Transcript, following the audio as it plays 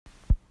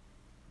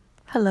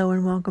Hello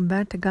and welcome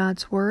back to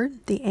God's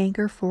Word, the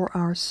Anchor for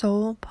Our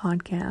Soul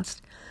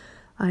podcast.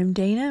 I'm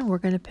Dana, and we're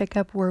going to pick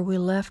up where we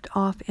left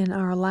off in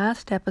our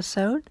last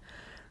episode.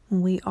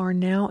 We are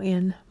now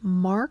in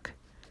Mark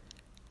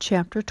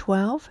chapter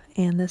 12,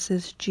 and this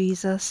is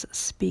Jesus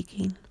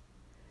speaking.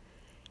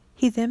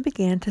 He then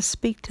began to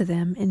speak to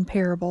them in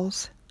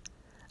parables.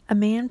 A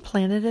man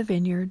planted a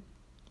vineyard.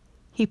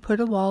 He put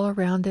a wall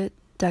around it,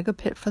 dug a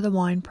pit for the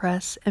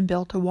winepress, and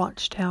built a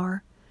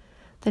watchtower.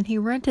 Then he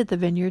rented the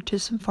vineyard to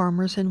some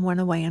farmers and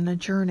went away on a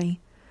journey.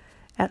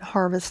 At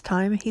harvest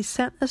time he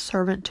sent a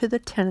servant to the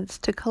tenants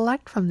to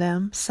collect from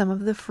them some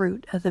of the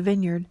fruit of the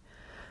vineyard.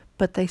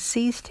 But they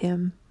seized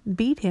him,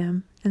 beat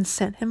him, and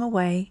sent him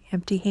away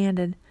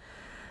empty-handed.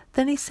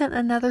 Then he sent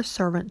another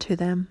servant to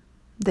them.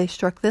 They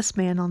struck this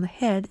man on the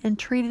head and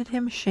treated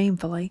him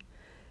shamefully.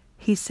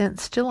 He sent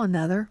still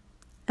another,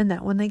 and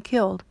that one they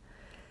killed.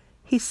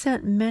 He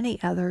sent many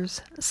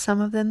others.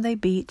 Some of them they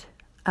beat,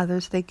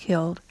 others they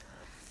killed.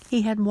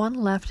 He had one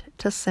left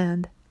to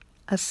send,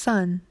 a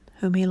son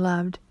whom he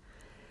loved.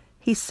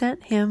 He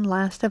sent him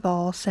last of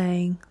all,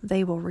 saying,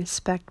 "They will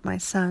respect my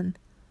son."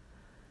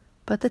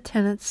 But the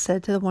tenants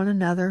said to one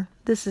another,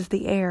 "This is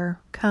the heir.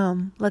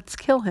 Come, let's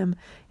kill him,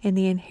 and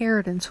the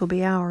inheritance will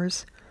be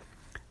ours."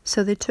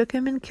 So they took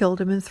him and killed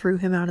him and threw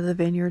him out of the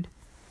vineyard.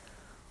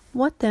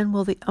 What then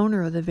will the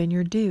owner of the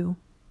vineyard do?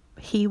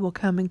 He will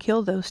come and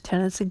kill those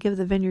tenants and give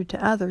the vineyard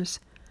to others.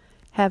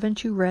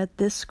 Haven't you read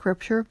this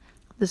scripture?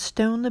 The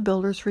stone the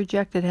builders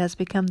rejected has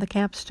become the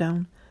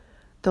capstone.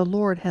 The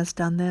Lord has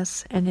done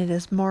this, and it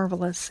is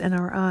marvelous in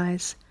our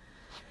eyes.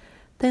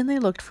 Then they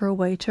looked for a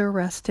way to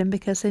arrest him,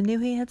 because they knew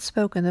he had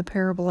spoken the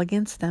parable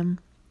against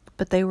them.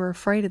 But they were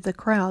afraid of the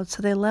crowd,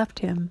 so they left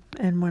him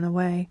and went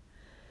away.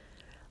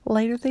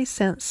 Later they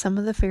sent some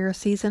of the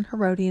Pharisees and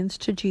Herodians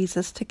to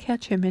Jesus to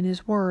catch him in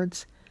his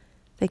words.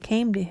 They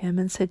came to him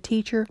and said,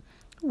 "Teacher,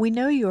 we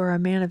know you are a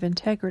man of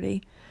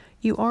integrity.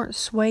 You aren't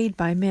swayed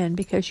by men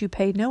because you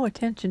pay no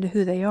attention to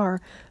who they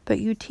are, but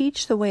you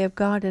teach the way of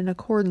God in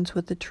accordance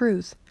with the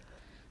truth.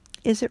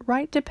 Is it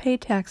right to pay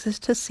taxes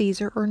to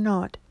Caesar or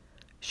not?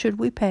 Should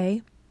we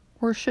pay,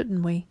 or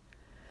shouldn't we?"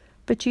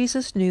 But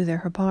Jesus knew their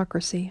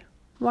hypocrisy.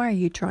 "Why are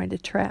you trying to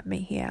trap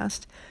me?" he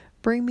asked.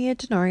 "Bring me a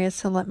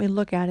denarius and let me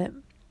look at it."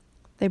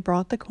 They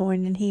brought the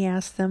coin, and he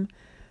asked them,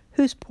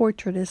 "Whose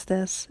portrait is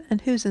this, and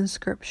whose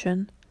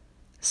inscription?"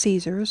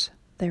 "Caesar's,"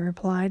 they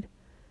replied.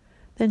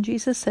 Then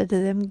Jesus said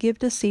to them, "Give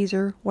to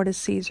Caesar what is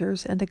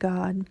Caesar's, and to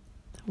God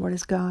what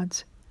is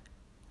God's."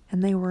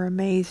 And they were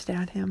amazed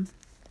at him.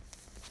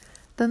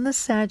 Then the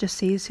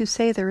Sadducees, who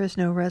say there is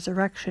no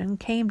resurrection,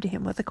 came to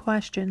him with a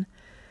question.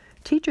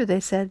 "Teacher,"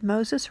 they said,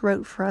 "Moses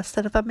wrote for us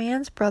that if a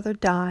man's brother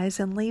dies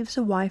and leaves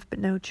a wife but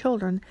no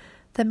children,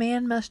 the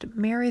man must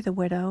marry the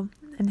widow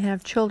and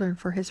have children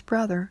for his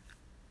brother.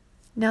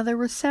 Now there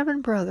were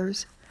 7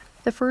 brothers.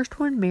 The first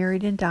one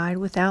married and died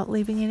without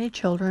leaving any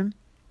children.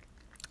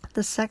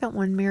 The second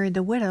one married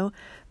the widow,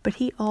 but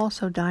he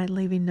also died,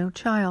 leaving no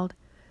child.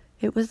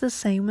 It was the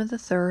same with the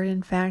third.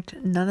 In fact,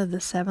 none of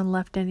the 7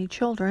 left any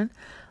children.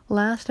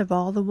 Last of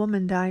all, the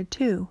woman died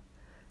too.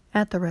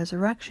 At the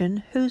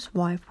resurrection, whose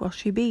wife will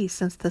she be,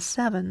 since the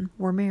 7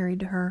 were married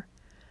to her?"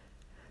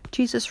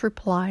 Jesus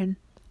replied,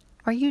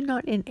 "Are you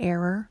not in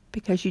error,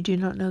 because you do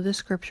not know the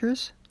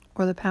Scriptures,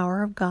 or the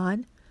power of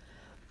God?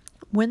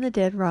 When the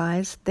dead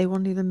rise, they will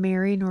neither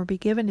marry nor be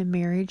given in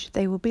marriage.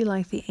 They will be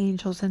like the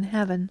angels in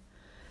heaven.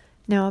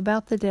 Now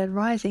about the dead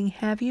rising,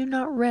 have you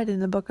not read in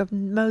the book of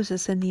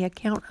Moses in the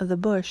account of the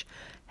bush,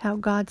 how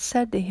God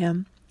said to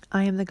him,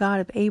 'I am the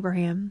God of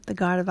Abraham, the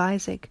God of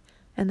Isaac,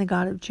 and the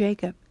God of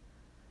Jacob'?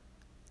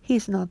 He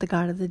is not the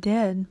God of the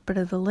dead, but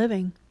of the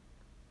living."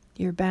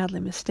 "You're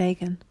badly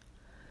mistaken."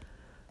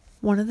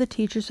 One of the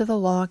teachers of the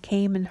law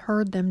came and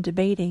heard them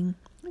debating.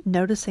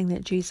 Noticing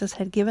that Jesus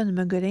had given them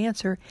a good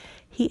answer,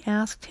 he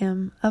asked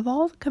him, "Of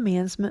all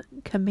the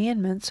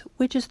commandments,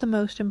 which is the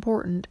most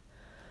important?"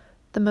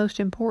 "The most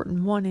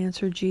important one,"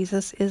 answered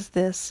Jesus, "is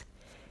this: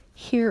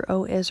 'Hear,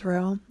 O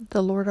Israel,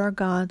 the Lord our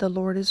God, the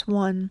Lord is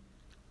one.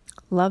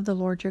 Love the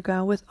Lord your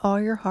God with all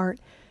your heart,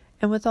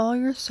 and with all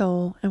your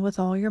soul, and with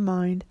all your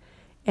mind,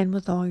 and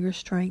with all your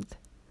strength.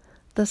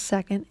 The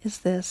second is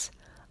this: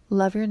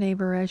 love your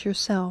neighbor as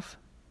yourself.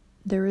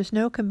 There is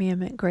no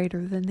commandment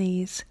greater than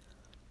these.'"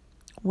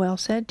 "Well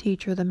said,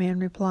 teacher," the man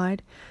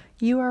replied.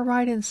 "You are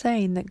right in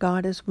saying that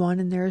God is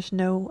one and there is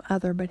no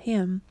other but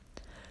Him.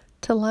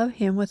 To love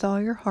Him with all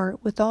your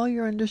heart, with all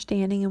your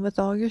understanding, and with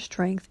all your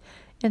strength,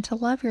 and to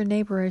love your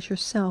neighbor as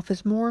yourself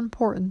is more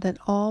important than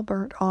all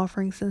burnt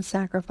offerings and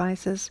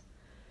sacrifices."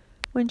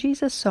 When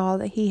Jesus saw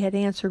that he had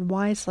answered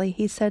wisely,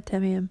 he said to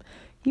him,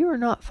 "You are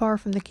not far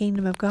from the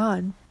kingdom of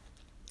God."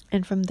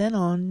 And from then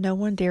on, no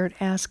one dared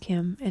ask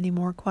him any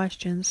more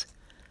questions.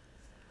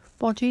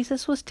 While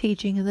Jesus was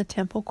teaching in the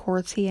temple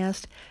courts, he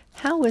asked,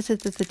 "How is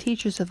it that the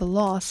teachers of the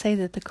law say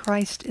that the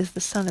Christ is the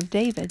son of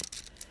David?"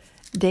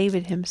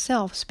 David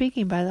himself,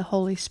 speaking by the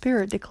Holy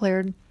Spirit,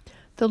 declared,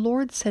 "The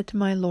Lord said to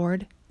my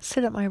Lord,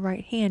 'Sit at my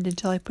right hand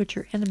until I put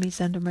your enemies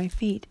under your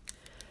feet.'"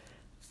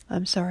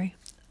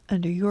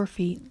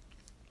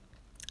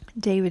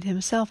 David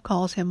himself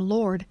calls him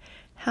Lord.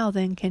 How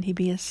then can he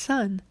be his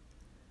son?"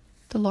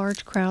 The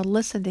large crowd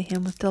listened to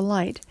him with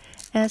delight.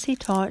 As he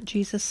taught,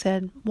 Jesus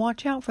said,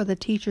 "Watch out for the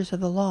teachers of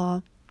the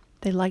law.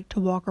 They like to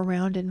walk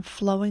around in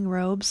flowing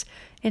robes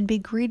and be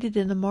greeted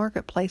in the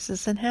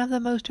marketplaces and have the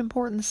most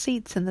important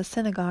seats in the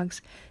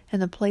synagogues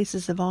and the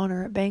places of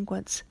honor at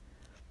banquets.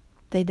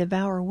 They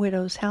devour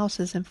widows'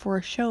 houses and for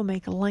a show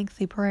make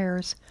lengthy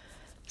prayers.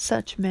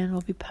 Such men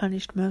will be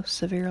punished most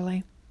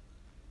severely."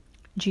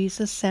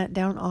 Jesus sat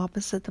down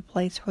opposite the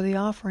place where the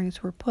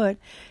offerings were put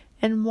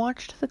and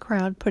watched the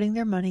crowd putting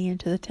their money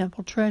into the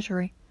temple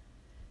treasury.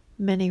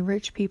 Many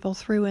rich people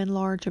threw in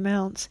large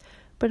amounts,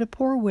 but a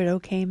poor widow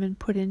came and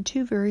put in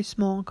 2 very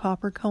small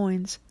copper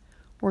coins,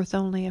 worth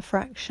only a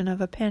fraction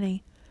of a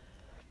penny.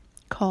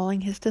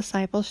 Calling his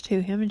disciples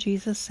to him,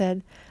 Jesus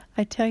said,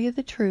 "I tell you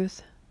the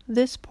truth,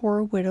 this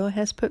poor widow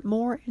has put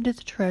more into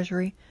the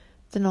treasury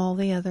than all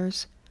the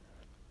others.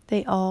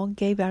 They all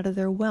gave out of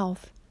their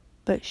wealth,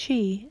 but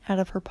she, out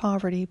of her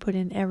poverty, put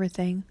in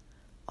everything,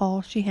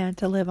 all she had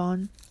to live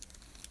on."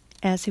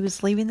 As he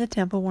was leaving the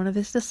temple, one of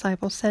his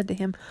disciples said to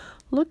him,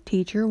 "Look,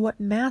 teacher, what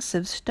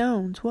massive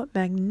stones, what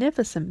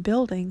magnificent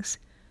buildings."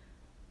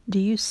 "Do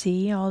you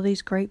see all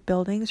these great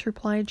buildings?"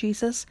 replied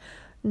Jesus.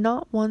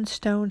 "Not one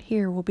stone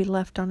here will be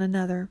left on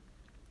another.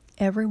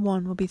 Every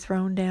one will be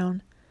thrown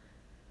down."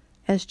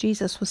 As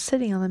Jesus was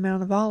sitting on the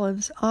Mount of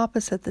Olives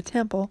opposite the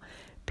temple,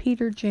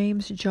 Peter,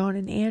 James, John,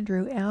 and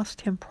Andrew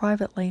asked him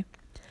privately,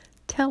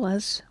 "Tell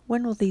us,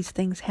 when will these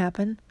things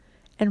happen,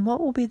 and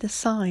what will be the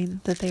sign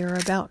that they are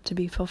about to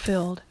be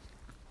fulfilled?"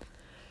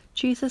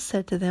 Jesus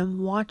said to them,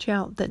 "Watch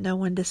out that no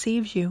one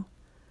deceives you.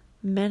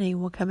 Many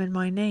will come in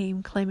my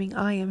name, claiming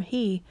I am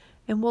he,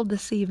 and will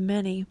deceive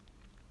many.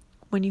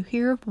 When you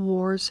hear of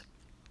wars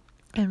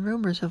and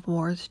rumors of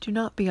wars, do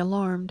not be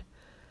alarmed.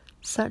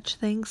 Such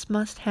things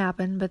must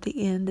happen, but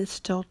the end is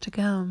still to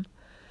come.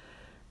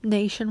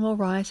 Nation will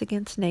rise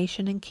against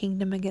nation and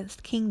kingdom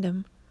against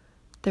kingdom.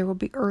 There will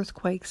be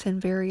earthquakes in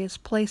various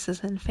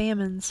places and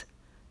famines.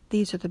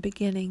 These are the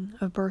beginning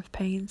of birth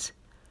pains.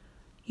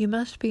 You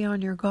must be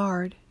on your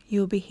guard.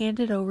 You will be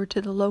handed over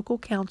to the local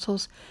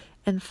councils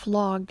and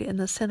flogged in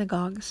the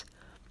synagogues.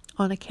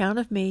 On account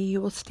of me, you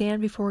will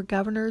stand before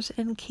governors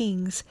and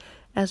kings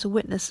as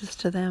witnesses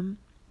to them,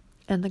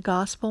 and the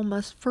gospel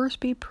must first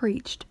be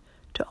preached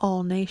to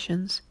all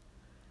nations.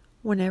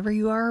 Whenever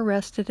you are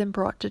arrested and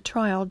brought to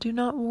trial, do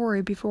not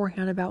worry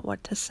beforehand about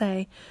what to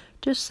say.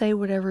 Just say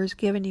whatever is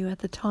given you at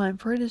the time,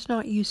 for it is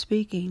not you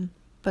speaking,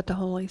 but the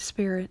Holy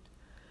Spirit.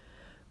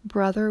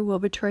 Brother will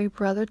betray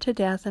brother to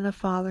death, and a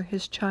father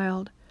his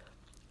child.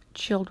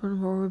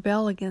 Children will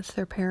rebel against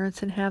their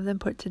parents and have them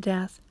put to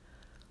death.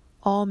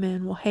 All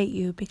men will hate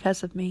you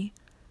because of me,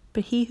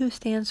 but he who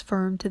stands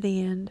firm to the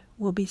end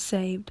will be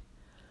saved.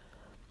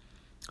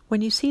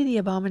 When you see the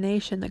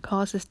abomination that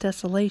causes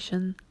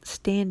desolation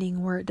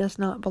standing where it does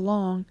not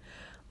belong,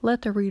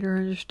 let the reader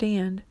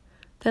understand.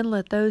 Then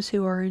let those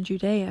who are in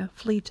Judea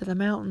flee to the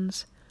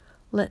mountains.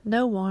 Let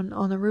no one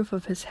on the roof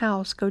of his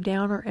house go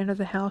down or enter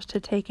the house to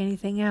take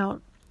anything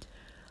out.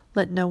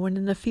 Let no one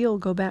in the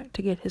field go back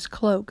to get his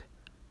cloak.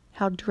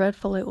 How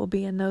dreadful it will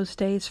be in those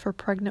days for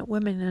pregnant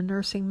women and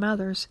nursing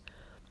mothers.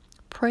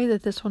 Pray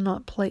that this will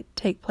not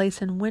take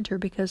place in winter,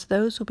 because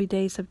those will be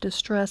days of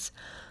distress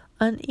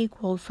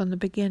unequaled from the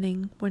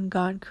beginning, when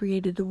God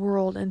created the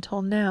world,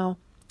 until now,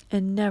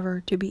 and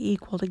never to be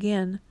equaled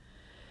again.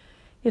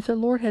 If the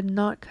Lord had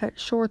not cut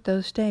short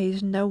those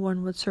days, no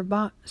one would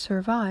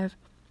survive.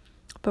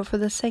 But for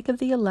the sake of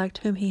the elect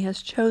whom he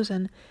has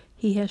chosen,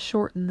 he has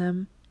shortened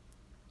them.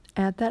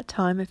 At that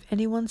time, if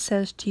anyone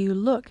says to you,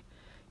 "Look,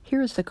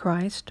 here is the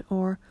Christ,"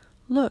 or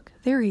 "Look,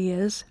 there he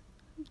is,"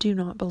 do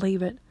not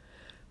believe it.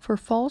 For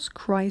false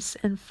Christs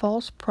and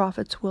false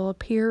prophets will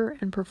appear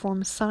and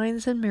perform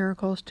signs and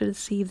miracles to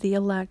deceive the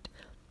elect,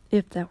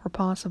 if that were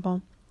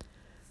possible.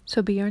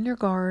 So be on your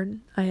guard.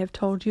 I have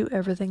told you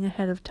everything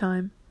ahead of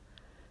time.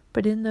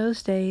 But in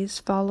those days,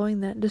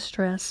 following that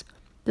distress,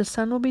 the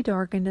sun will be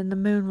darkened and the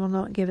moon will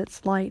not give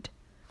its light.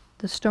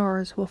 The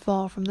stars will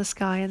fall from the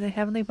sky and the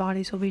heavenly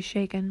bodies will be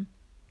shaken.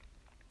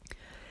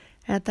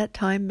 At that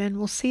time men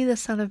will see the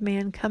Son of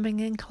Man coming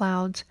in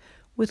clouds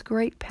with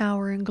great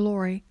power and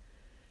glory.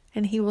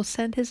 And he will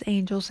send his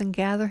angels and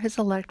gather his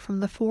elect from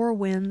the 4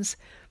 winds,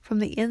 from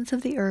the ends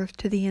of the earth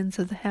to the ends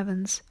of the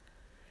heavens.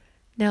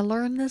 Now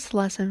learn this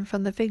lesson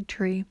from the fig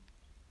tree.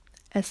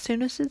 As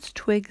soon as its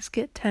twigs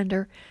get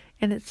tender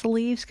and its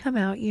leaves come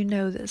out, you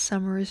know that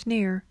summer is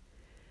near.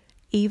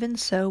 Even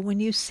so,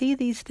 when you see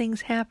these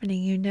things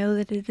happening, you know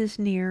that it is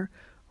near,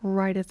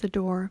 right at the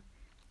door.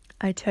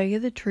 I tell you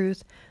the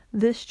truth,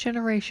 this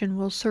generation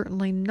will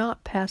certainly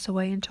not pass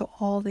away until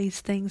all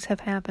these things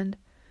have happened.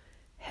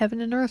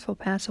 Heaven and earth will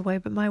pass away,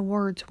 but my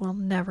words will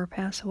never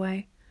pass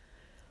away.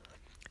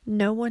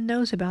 No one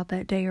knows about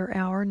that day or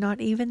hour,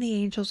 not even the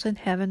angels in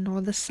heaven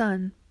nor the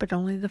Son, but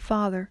only the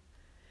Father.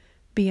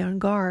 Be on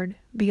guard,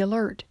 be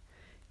alert.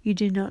 You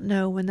do not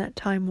know when that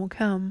time will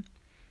come.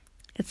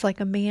 It's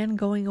like a man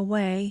going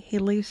away. He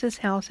leaves his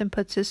house and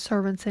puts his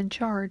servants in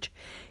charge.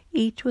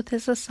 each with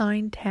his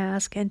assigned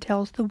task, and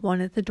tells the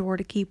one at the door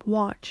to keep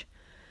watch.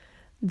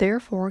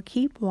 Therefore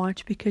keep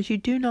watch, because you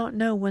do not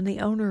know when the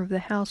owner of the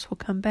house will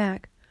come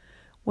back,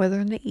 whether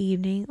in the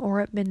evening,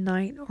 or at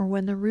midnight, or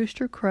when the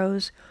rooster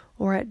crows,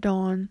 or at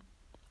dawn.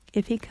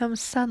 If he comes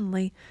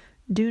suddenly,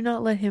 do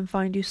not let him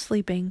find you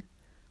sleeping.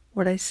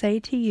 What I say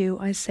to you,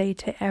 I say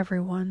to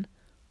everyone,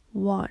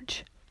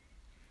 watch.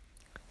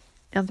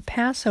 Now the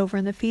Passover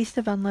and the Feast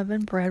of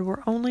Unleavened Bread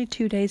were only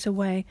 2 days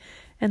away,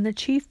 and the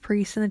chief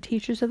priests and the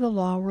teachers of the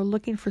law were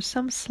looking for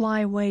some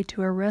sly way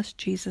to arrest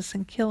Jesus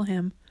and kill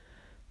him.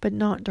 But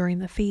not during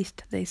the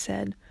feast, they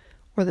said,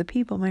 or the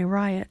people may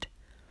riot.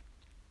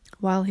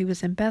 While he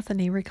was in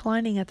Bethany,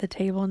 reclining at the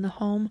table in the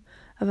home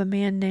of a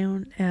man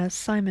known as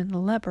Simon the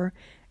leper,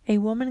 a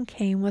woman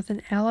came with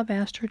an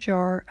alabaster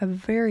jar of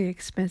very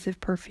expensive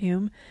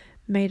perfume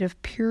made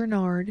of pure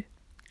nard.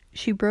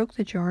 She broke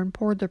the jar and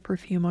poured the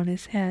perfume on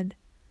his head.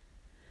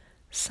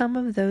 Some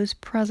of those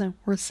present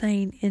were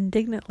saying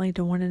indignantly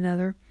to one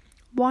another,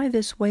 "Why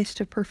this waste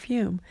of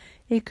perfume?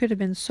 It could have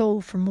been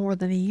sold for more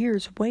than a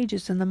year's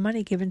wages and the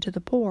money given to the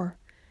poor."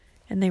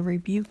 And they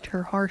rebuked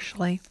her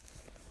harshly.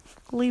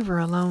 "Leave her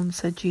alone,"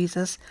 said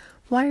Jesus.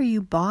 "Why are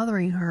you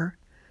bothering her?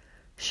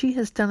 She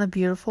has done a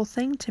beautiful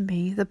thing to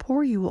me. The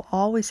poor you will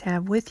always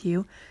have with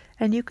you,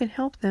 and you can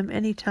help them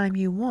any time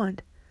you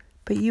want,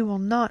 but you will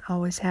not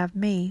always have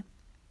me.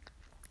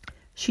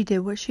 She did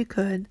what she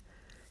could.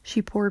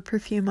 She poured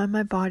perfume on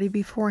my body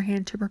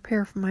beforehand to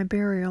prepare for my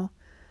burial.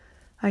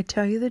 I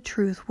tell you the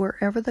truth,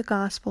 wherever the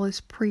gospel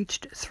is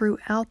preached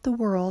throughout the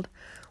world,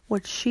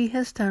 what she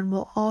has done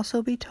will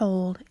also be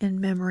told in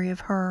memory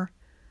of her."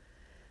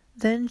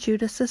 Then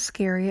Judas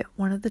Iscariot,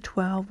 one of the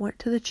 12, went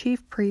to the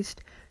chief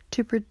priests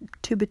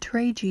to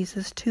betray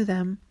Jesus to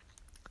them.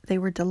 They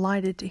were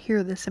delighted to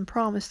hear this and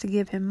promised to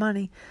give him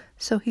money,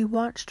 so he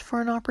watched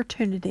for an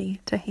opportunity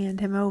to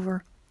hand him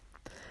over.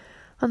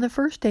 On the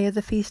first day of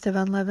the Feast of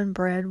Unleavened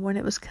Bread, when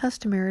it was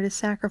customary to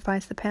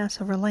sacrifice the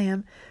Passover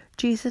lamb,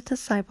 Jesus'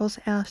 disciples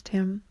asked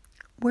him,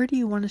 "Where do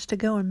you want us to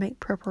go and make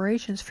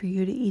preparations for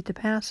you to eat the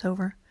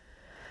Passover?"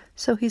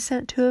 So he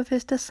sent 2 of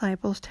his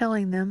disciples,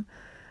 telling them,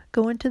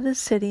 "Go into the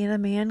city, and a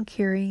man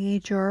carrying a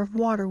jar of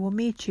water will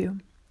meet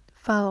you.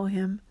 Follow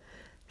him.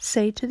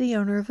 Say to the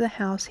owner of the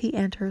house he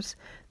enters,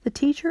 'The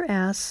teacher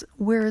asks,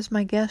 where is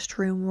my guest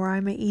room where I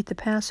may eat the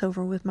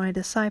Passover with my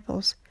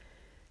disciples?'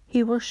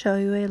 He will show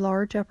you a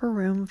large upper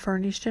room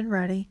furnished and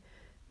ready.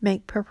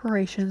 Make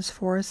preparations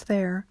for us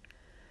there."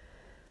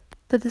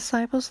 The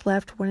disciples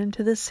left, went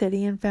into the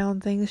city, and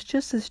found things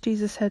just as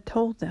Jesus had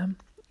told them.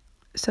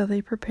 So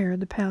they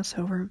prepared the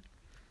Passover.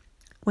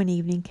 When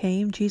evening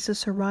came,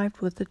 Jesus arrived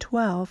with the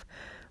 12.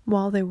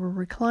 While they were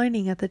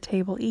reclining at the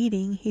table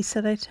eating, he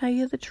said, "I tell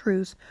you the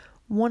truth,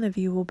 one of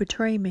you will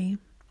betray me,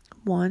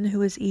 one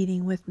who is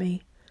eating with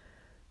me."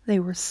 They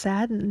were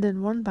saddened,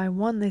 and one by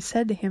one they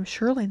said to him,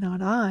 "Surely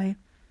not I."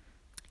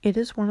 "It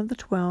is one of the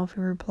 12,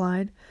 he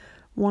replied,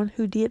 "one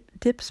who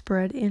dips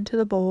bread into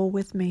the bowl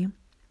with me.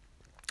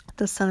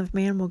 The Son of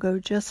Man will go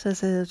just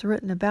as it is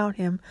written about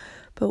him,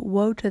 but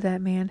woe to that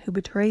man who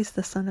betrays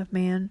the Son of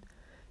Man.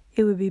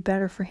 It would be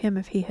better for him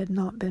if he had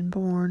not been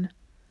born."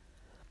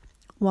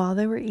 While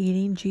they were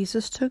eating,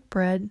 Jesus took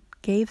bread,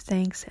 gave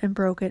thanks, and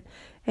broke it,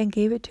 and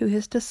gave it to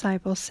his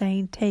disciples,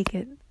 saying, "Take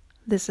it,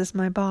 this is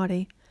my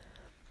body."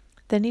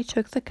 Then he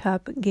took the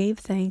cup, gave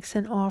thanks,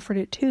 and offered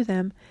it to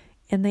them,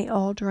 and they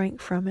all drank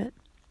from it.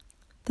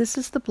 "This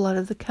is the blood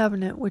of the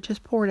covenant, which is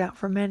poured out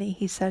for many,"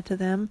 he said to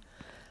them.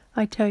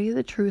 "I tell you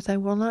the truth, I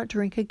will not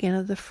drink again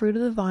of the fruit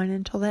of the vine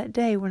until that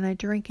day when I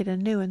drink it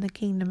anew in the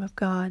kingdom of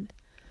God."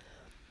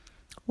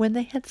 When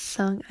they had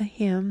sung a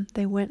hymn,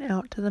 they went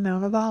out to the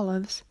Mount of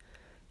Olives.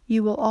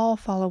 "You will all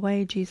fall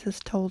away," Jesus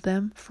told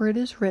them, "for it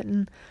is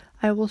written,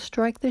 'I will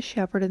strike the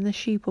shepherd, and the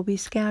sheep will be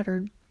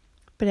scattered.'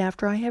 But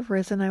after I have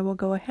risen, I will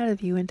go ahead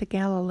of you into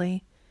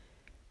Galilee."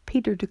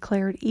 Peter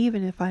declared,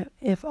 "Even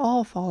if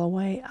all fall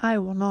away, I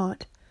will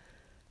not."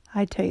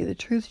 "I tell you the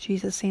truth,"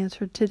 Jesus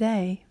answered,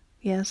 "today,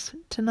 yes,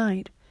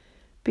 tonight,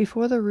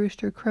 before the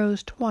rooster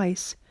crows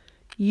twice,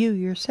 you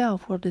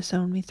yourself will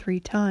disown me 3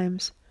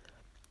 times.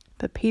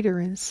 But Peter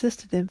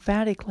insisted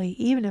emphatically,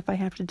 "Even if I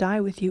have to die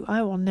with you,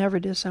 I will never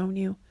disown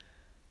you."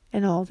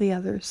 And all the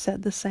others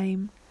said the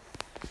same.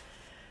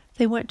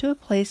 They went to a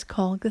place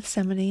called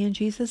Gethsemane, and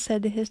Jesus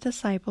said to his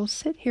disciples,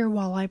 "Sit here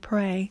while I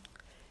pray."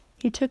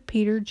 He took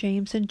Peter,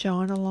 James, and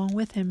John along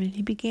with him, and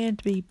he began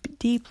to be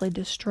deeply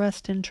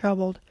distressed and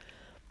troubled.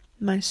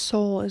 "My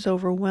soul is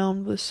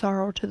overwhelmed with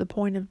sorrow to the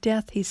point of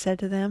death," he said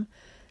to them.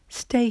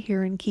 "Stay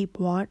here and keep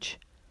watch."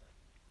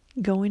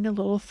 Going a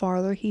little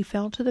farther, he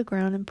fell to the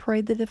ground and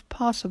prayed that if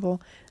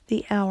possible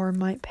the hour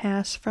might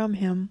pass from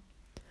him.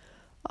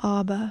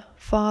 "Abba,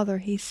 Father,"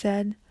 he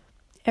said,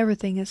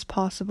 "everything is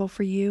possible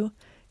for you.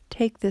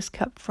 Take this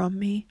cup from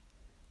me.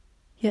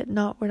 Yet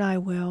not what I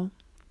will,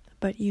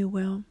 but you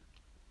will."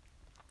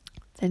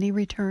 Then he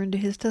returned to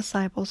his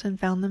disciples and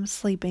found them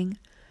sleeping.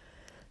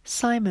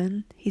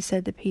 "Simon," he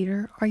said to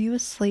Peter, "are you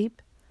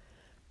asleep?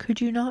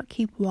 Could you not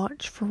keep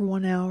watch for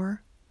 1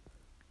 hour?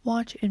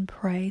 Watch and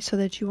pray so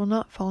that you will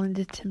not fall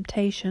into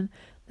temptation.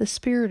 The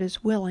spirit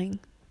is willing,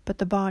 but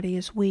the body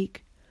is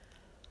weak."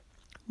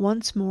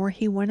 Once more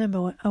he went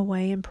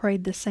away and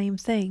prayed the same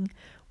thing.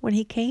 When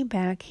he came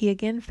back, he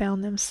again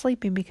found them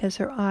sleeping because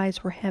their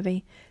eyes were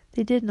heavy.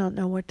 They did not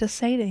know what to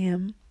say to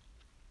him.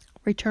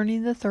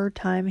 Returning the third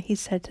time, he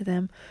said to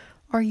them,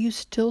 "Are you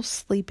still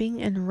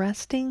sleeping and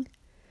resting?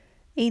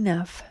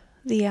 Enough.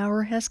 The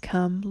hour has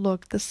come.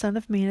 Look, the Son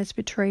of Man is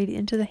betrayed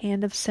into the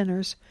hand of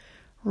sinners.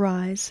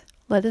 Rise,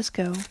 let us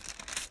go.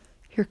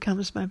 Here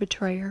comes my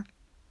betrayer."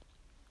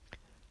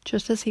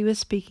 Just as he was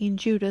speaking,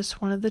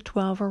 Judas, one of the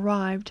 12,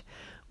 arrived.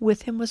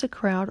 With him was a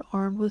crowd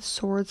armed with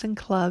swords and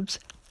clubs,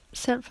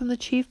 sent from the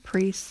chief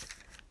priests,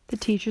 the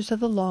teachers of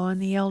the law,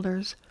 and the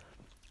elders.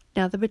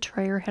 Now the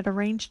betrayer had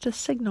arranged a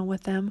signal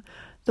with them.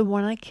 "The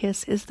one I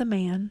kiss is the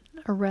man.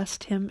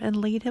 Arrest him and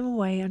lead him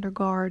away under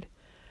guard."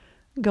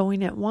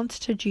 Going at once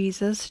to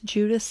Jesus,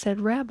 Judas said,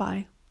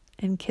 "Rabbi,"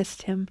 and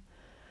kissed him.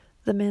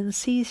 The men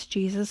seized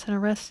Jesus and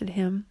arrested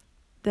him.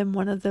 Then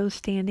one of those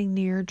standing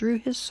near drew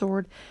his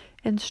sword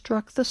and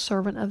struck the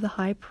servant of the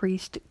high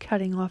priest,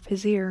 cutting off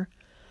his ear.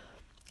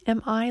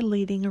 "Am I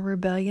leading a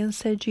rebellion,"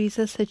 said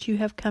Jesus, "that you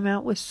have come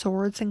out with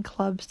swords and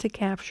clubs to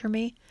capture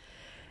me?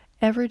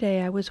 Every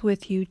day I was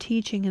with you,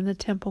 teaching in the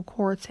temple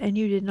courts, and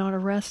you did not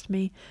arrest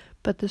me,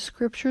 but the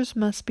scriptures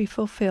must be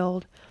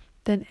fulfilled."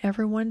 Then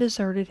everyone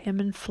deserted him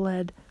and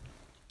fled.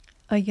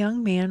 A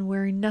young man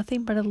wearing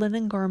nothing but a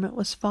linen garment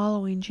was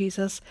following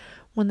Jesus.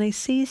 When they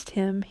seized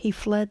him, he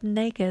fled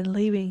naked,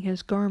 leaving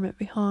his garment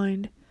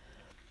behind.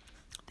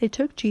 They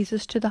took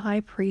Jesus to the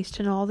high priest,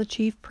 and all the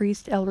chief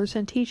priests, elders,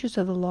 and teachers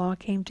of the law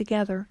came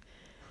together.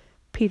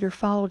 Peter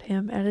followed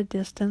him at a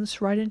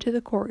distance right into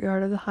the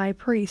courtyard of the high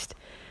priest.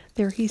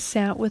 There he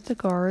sat with the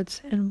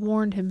guards and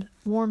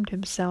warmed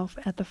himself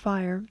at the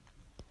fire.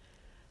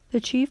 The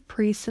chief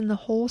priests and the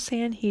whole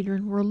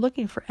Sanhedrin were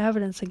looking for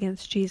evidence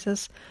against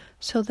Jesus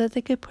so that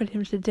they could put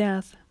him to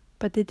death,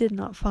 but they did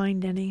not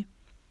find any.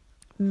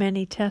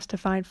 Many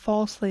testified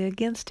falsely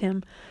against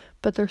him,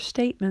 but their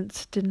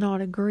statements did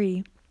not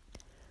agree.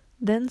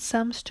 Then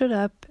some stood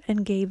up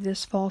and gave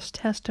this false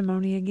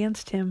testimony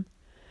against him.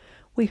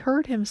 "We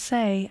heard him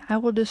say, 'I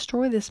will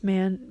destroy this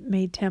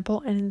man-made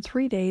temple, and in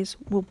 3 days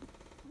will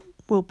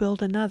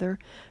build another,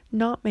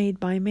 not made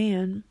by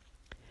man.'"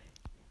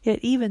 Yet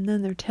even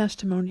then their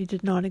testimony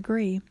did not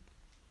agree.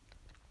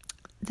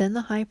 Then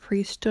the high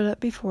priest stood up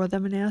before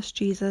them and asked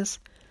Jesus,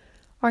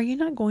 "Are you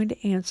not going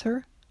to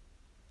answer?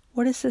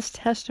 What is this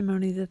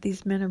testimony that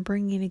these men are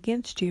bringing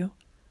against you?"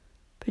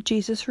 But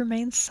Jesus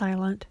remained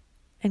silent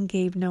and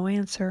gave no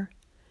answer.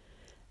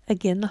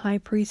 Again the high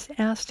priest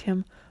asked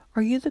him,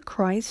 "Are you the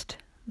Christ,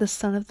 the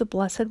Son of the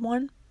Blessed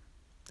One?"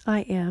 "I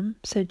am,"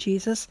 said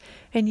Jesus,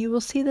 "and you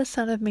will see the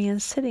Son of Man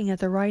sitting at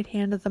the right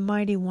hand of the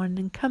Mighty One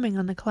and coming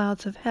on the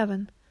clouds of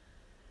heaven."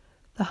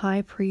 The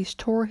high priest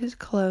tore his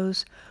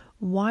clothes.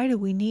 "Why do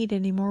we need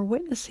any more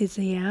witnesses?"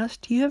 he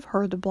asked. "You have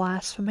heard the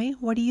blasphemy.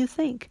 What do you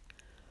think?"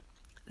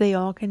 They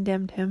all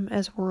condemned him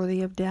as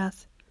worthy of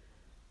death.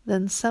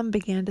 Then some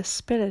began to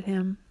spit at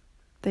him.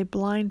 They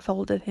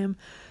blindfolded him,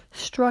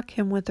 struck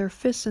him with their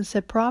fists, and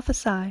said,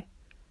 "Prophesy!"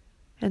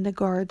 And the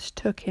guards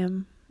took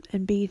him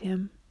and beat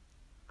him.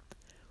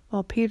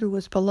 While Peter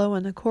was below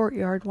in the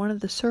courtyard, one of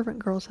the servant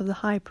girls of the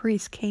high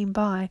priest came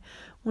by.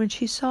 When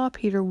she saw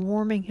Peter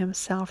warming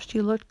himself,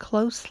 she looked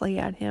closely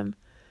at him.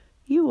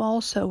 "You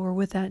also were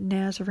with that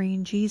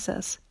Nazarene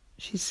Jesus,"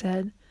 she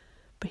said.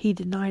 But he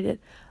denied it.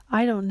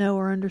 "I don't know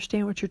or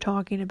understand what you're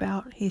talking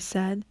about," he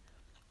said,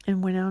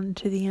 and went out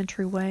into the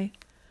entryway.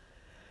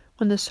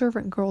 When the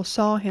servant girl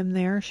saw him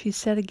there, she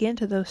said again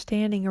to those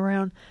standing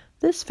around,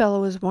 "This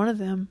fellow is one of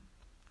them."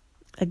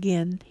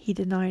 Again he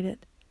denied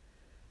it.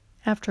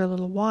 After a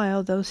little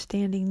while, those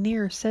standing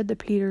near said to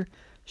Peter,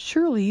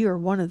 "Surely you are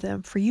one of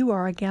them, for you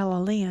are a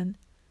Galilean."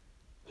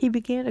 He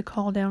began to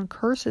call down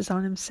curses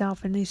on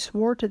himself, and he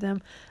swore to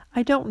them,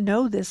 "I don't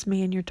know this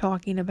man you're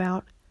talking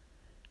about."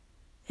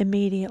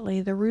 Immediately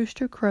the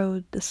rooster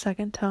crowed the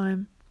second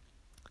time.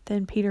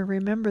 Then Peter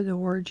remembered the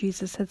word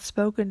Jesus had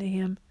spoken to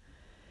him.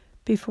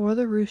 "Before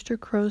the rooster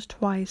crows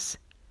twice,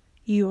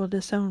 you will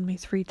disown me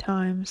 3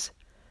 times."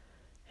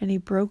 And he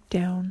broke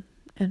down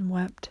and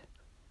wept.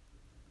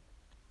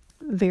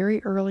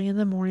 Very early in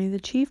the morning, the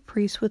chief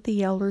priests with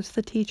the elders,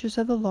 the teachers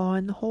of the law,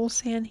 and the whole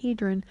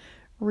Sanhedrin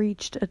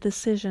reached a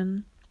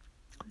decision.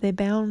 They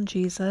bound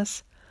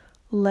Jesus,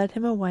 led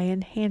him away,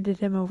 and handed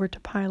him over to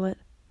Pilate.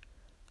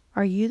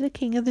 "Are you the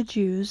king of the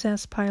Jews?"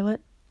 asked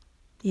Pilate.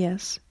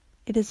 "Yes,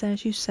 it is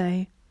as you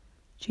say,"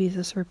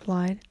 Jesus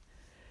replied.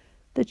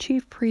 The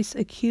chief priests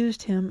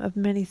accused him of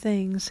many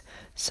things,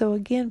 so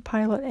again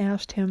Pilate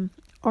asked him,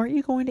 "Aren't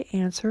you going to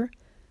answer?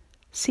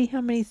 See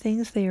how many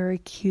things they are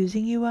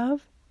accusing you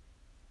of?"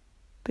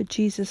 But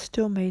Jesus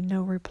still made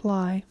no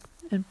reply,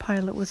 and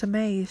Pilate was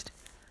amazed.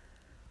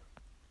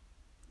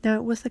 Now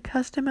it was the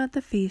custom at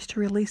the feast to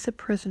release a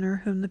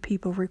prisoner whom the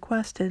people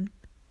requested.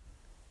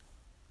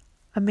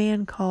 A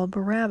man called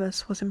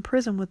Barabbas was in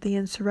prison with the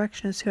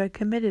insurrectionists who had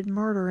committed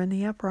murder in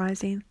the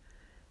uprising.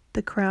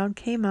 the crowd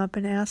came up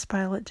and asked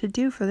Pilate to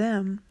do for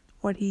them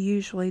what he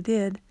usually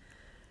did.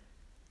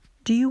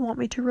 "Do you want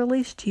me to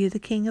release to you the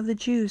King of the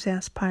Jews?"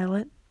 asked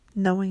Pilate,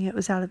 knowing it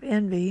was out of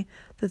envy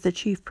that the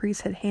chief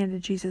priests had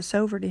handed Jesus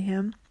over to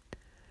him.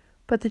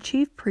 But the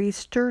chief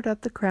priests stirred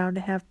up the crowd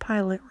to have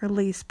Pilate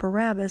release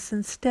Barabbas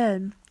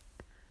instead.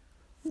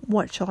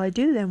 "What shall I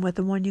do then with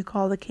the one you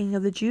call the King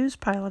of the Jews?"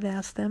 Pilate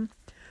asked them.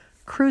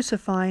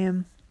 "Crucify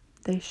him,"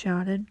 they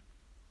shouted.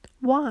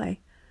 "Why?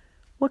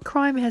 What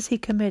crime has he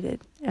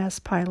committed?"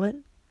 asked Pilate.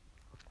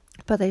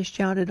 But they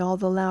shouted all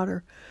the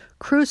louder,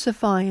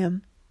 "Crucify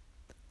him!"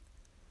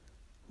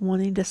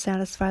 Wanting to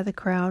satisfy the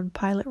crowd,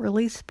 Pilate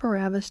released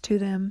Barabbas to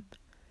them.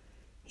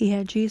 He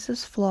had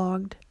Jesus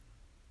flogged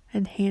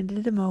and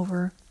handed him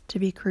over to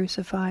be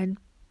crucified.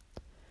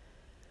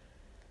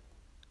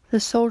 The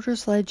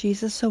soldiers led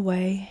Jesus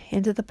away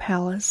into the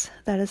palace,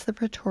 that is the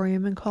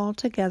praetorium, and called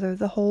together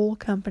the whole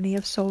company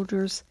of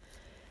soldiers.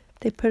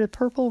 They put a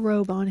purple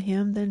robe on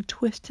him, then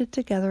twisted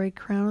together a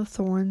crown of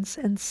thorns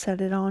and set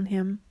it on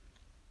him.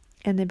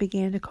 And they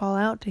began to call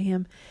out to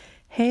him,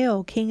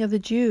 "Hail, King of the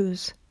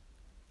Jews!"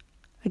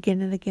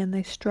 Again and again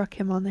they struck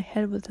him on the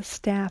head with a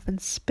staff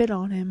and spit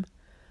on him.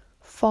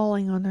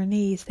 Falling on their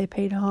knees, they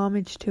paid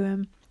homage to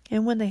him,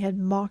 and when they had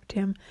mocked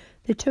him,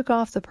 they took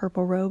off the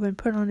purple robe and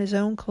put on his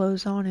own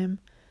clothes on him.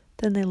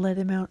 Then they led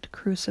him out to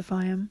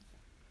crucify him.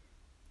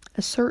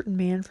 A certain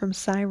man from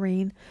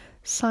Cyrene,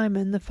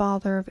 Simon, the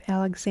father of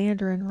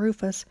Alexander and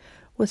Rufus,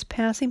 was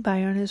passing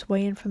by on his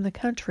way in from the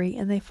country,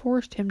 and they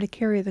forced him to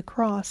carry the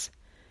cross.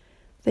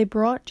 They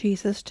brought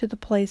Jesus to the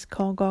place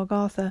called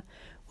Golgotha,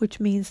 which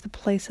means the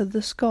place of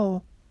the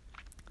skull.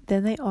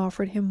 Then they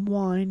offered him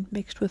wine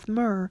mixed with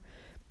myrrh,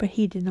 but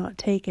he did not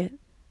take it.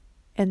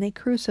 And they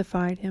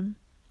crucified him.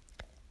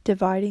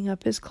 Dividing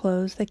up his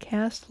clothes, they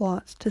cast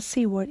lots to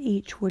see what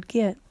each would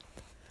get.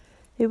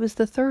 It was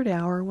the 3rd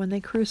hour when they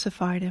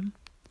crucified him.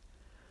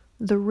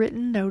 The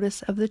written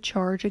notice of the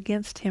charge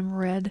against him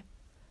read,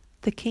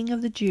 "The King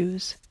of the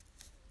Jews."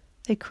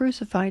 They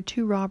crucified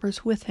 2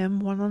 robbers with him,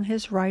 one on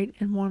his right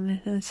and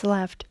one on his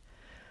left.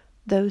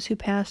 Those who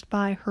passed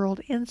by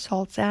hurled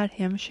insults at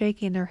him,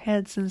 shaking their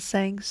heads and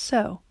saying,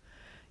 "So,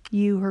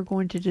 you who are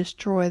going to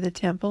destroy the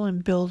temple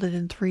and build it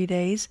in 3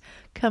 days,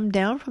 come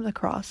down from the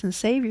cross and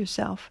save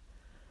yourself."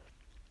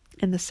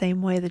 In the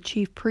same way, the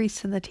chief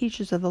priests and the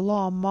teachers of the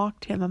law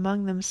mocked him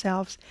among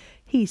themselves.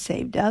 "He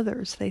saved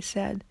others," they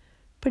said,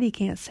 "but he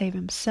can't save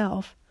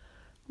himself.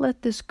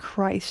 Let this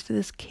Christ,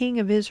 this King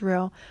of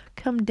Israel,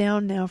 come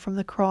down now from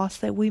the cross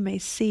that we may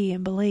see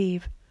and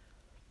believe."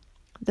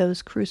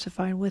 Those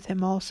crucified with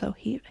him also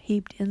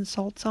heaped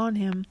insults on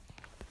him.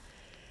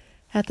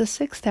 At the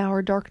 6th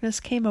hour darkness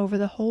came over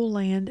the whole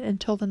land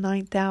until the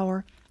 9th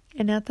hour,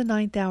 and at the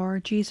 9th hour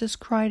Jesus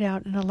cried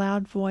out in a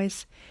loud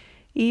voice,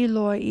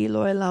 "Eloi,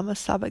 Eloi, lama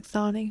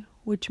sabachthani,"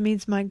 which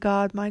means, my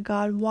God,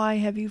 why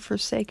have you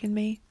forsaken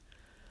me?"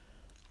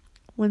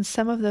 When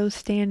some of those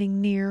standing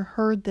near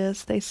heard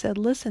this, they said,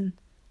 "Listen,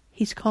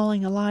 he's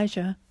calling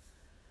Elijah."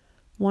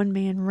 One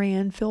man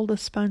ran, filled a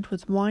sponge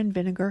with wine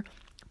vinegar,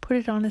 put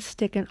it on a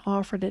stick, and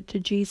offered it to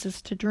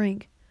Jesus to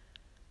drink.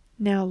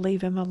 "Now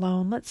leave him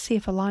alone. Let's see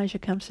if Elijah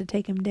comes to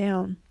take him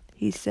down,"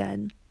 he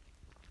said.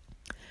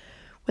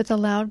 With a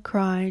loud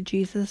cry,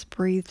 Jesus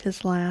breathed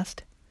his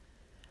last.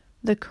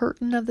 The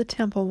curtain of the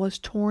temple was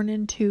torn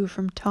in 2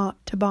 from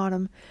top to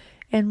bottom,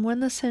 and when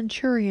the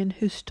centurion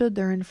who stood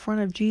there in front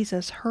of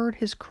Jesus heard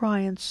his cry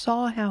and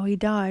saw how he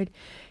died,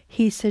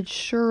 he said,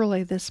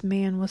 "Surely this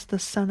man was the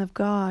Son of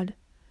God."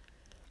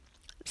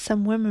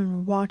 Some women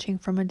were watching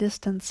from a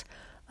distance.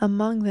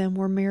 Among them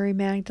were Mary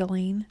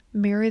Magdalene,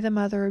 Mary the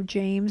mother of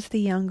James the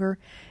younger,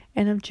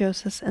 and of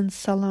Joseph and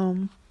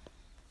Salome.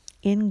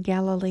 In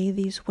Galilee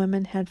these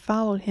women had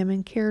followed him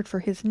and cared for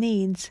his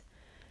needs.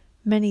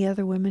 Many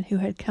other women who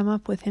had come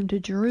up with him to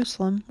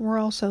Jerusalem were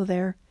also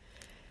there.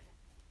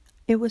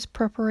 It was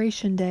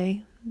preparation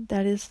day,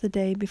 that is the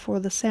day before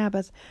the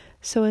Sabbath,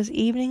 so as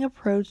evening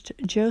approached,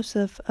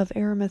 Joseph of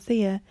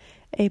Arimathea,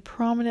 a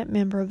prominent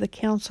member of the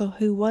council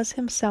who was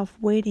himself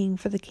waiting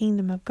for the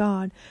kingdom of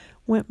God,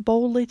 went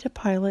boldly to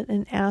Pilate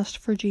and asked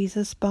for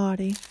Jesus'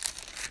 body.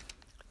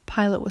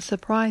 Pilate was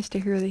surprised to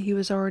hear that he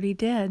was already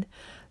dead.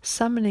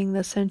 Summoning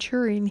the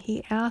centurion,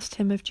 he asked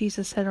him if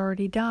Jesus had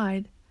already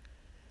died.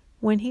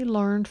 When he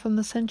learned from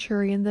the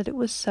centurion that it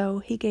was so,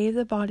 he gave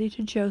the body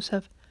to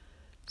Joseph.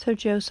 So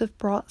Joseph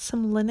brought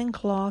some linen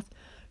cloth,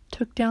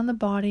 took down the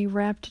body,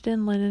 wrapped it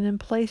in linen, and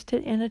placed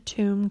it in a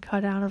tomb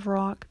cut out of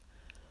rock.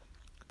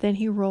 Then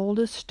he rolled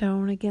a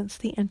stone against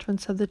the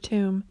entrance of the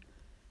tomb.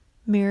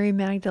 Mary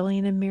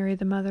Magdalene and Mary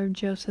the mother of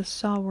Joseph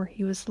saw where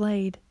he was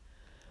laid.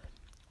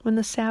 When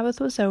the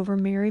Sabbath was over,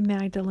 Mary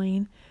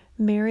Magdalene,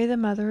 Mary the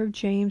mother of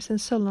James, and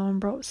Salome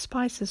brought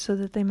spices so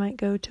that they might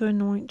go to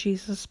anoint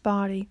Jesus'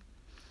 body.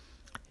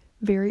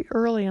 Very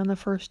early on the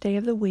first day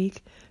of the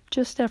week,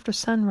 just after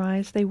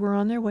sunrise, they were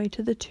on their way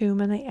to the tomb,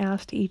 and they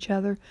asked each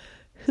other,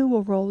 "Who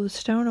will roll the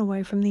stone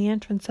away from the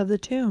entrance of the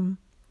tomb?"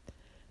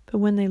 But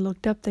when they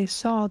looked up, they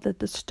saw that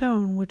the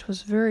stone, which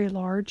was very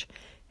large,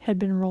 had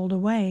been rolled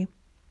away.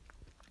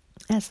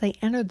 As they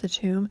entered the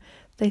tomb,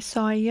 they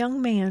saw a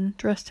young man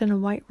dressed in a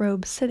white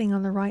robe sitting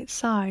on the right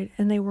side,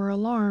 and they were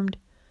alarmed.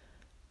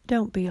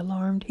 "Don't be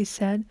alarmed," he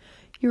said.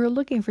 "You are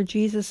looking for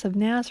Jesus of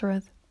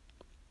Nazareth."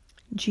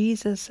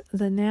 "Jesus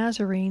the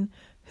Nazarene,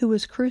 who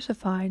was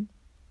crucified.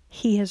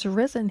 He has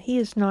risen. He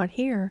is not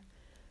here.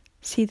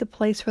 See the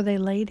place where they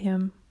laid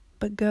him.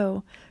 But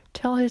go,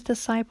 tell his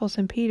disciples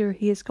and Peter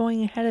he is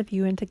going ahead of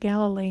you into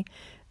Galilee.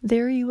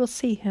 There you will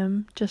see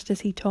him, just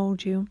as he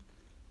told you."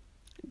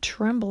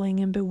 Trembling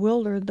and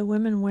bewildered, the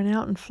women went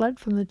out and fled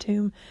from the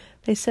tomb.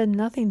 They said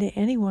nothing to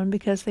anyone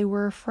because they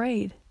were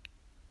afraid.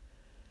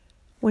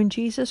 When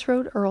Jesus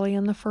rose early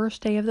on the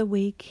first day of the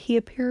week, he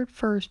appeared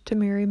first to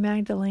Mary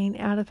Magdalene,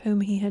 out of whom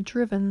he had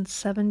driven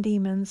 7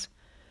 demons.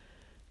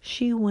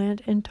 She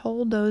went and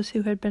told those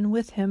who had been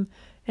with him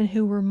and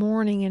who were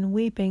mourning and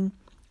weeping.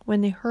 When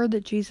they heard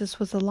that Jesus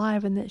was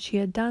alive and that she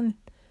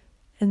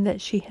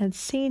had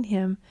seen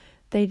him,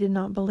 they did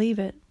not believe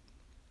it.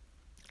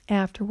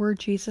 Afterward,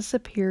 Jesus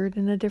appeared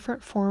in a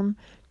different form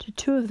to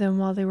 2 of them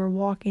while they were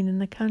walking in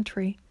the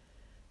country.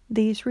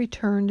 These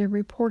returned and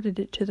reported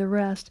it to the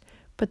rest,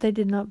 but they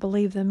did not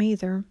believe them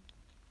either.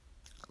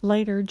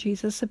 Later,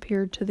 Jesus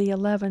appeared to the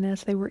 11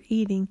 as they were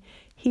eating.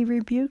 He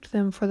rebuked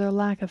them for their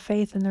lack of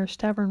faith and their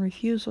stubborn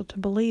refusal to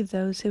believe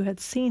those who had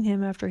seen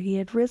him after he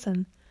had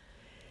risen.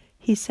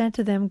 He said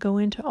to them, "Go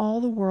into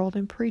all the world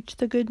and preach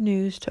the good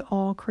news to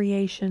all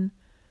creation.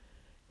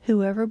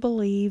 Whoever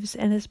believes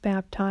and is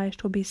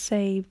baptized will be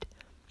saved,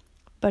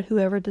 but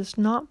whoever does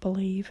not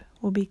believe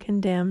will be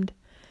condemned.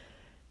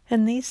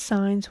 And these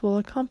signs will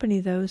accompany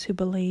those who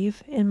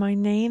believe. In my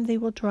name they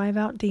will drive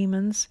out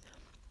demons.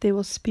 They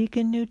will speak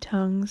in new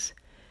tongues.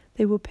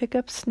 They will pick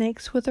up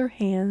snakes with their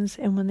hands,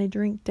 and when they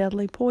drink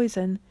deadly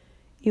poison,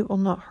 it will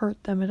not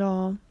hurt them at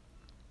all.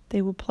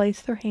 They will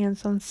place their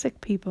hands on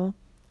sick people,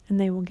 and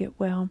they will get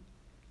well."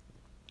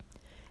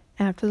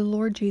 After the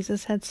Lord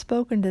Jesus had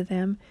spoken to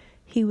them,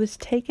 he was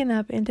taken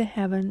up into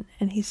heaven,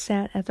 and he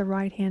sat at the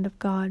right hand of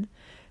God.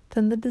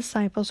 Then the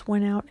disciples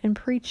went out and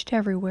preached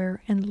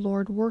everywhere, and the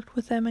Lord worked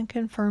with them and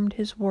confirmed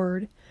his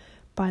word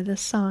by the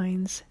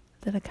signs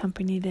that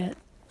accompanied it.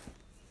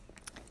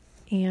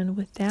 And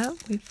with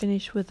that, we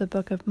finish with the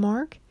book of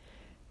Mark,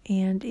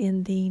 and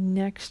in the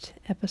next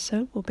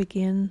episode, we'll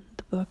begin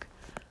the book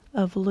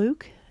of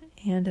Luke,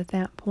 and at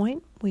that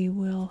point, we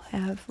will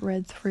have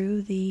read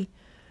through the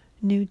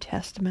New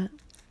Testament.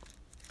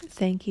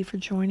 Thank you for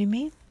joining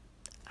me.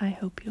 I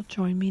hope you'll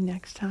join me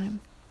next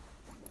time.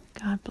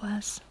 God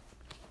bless.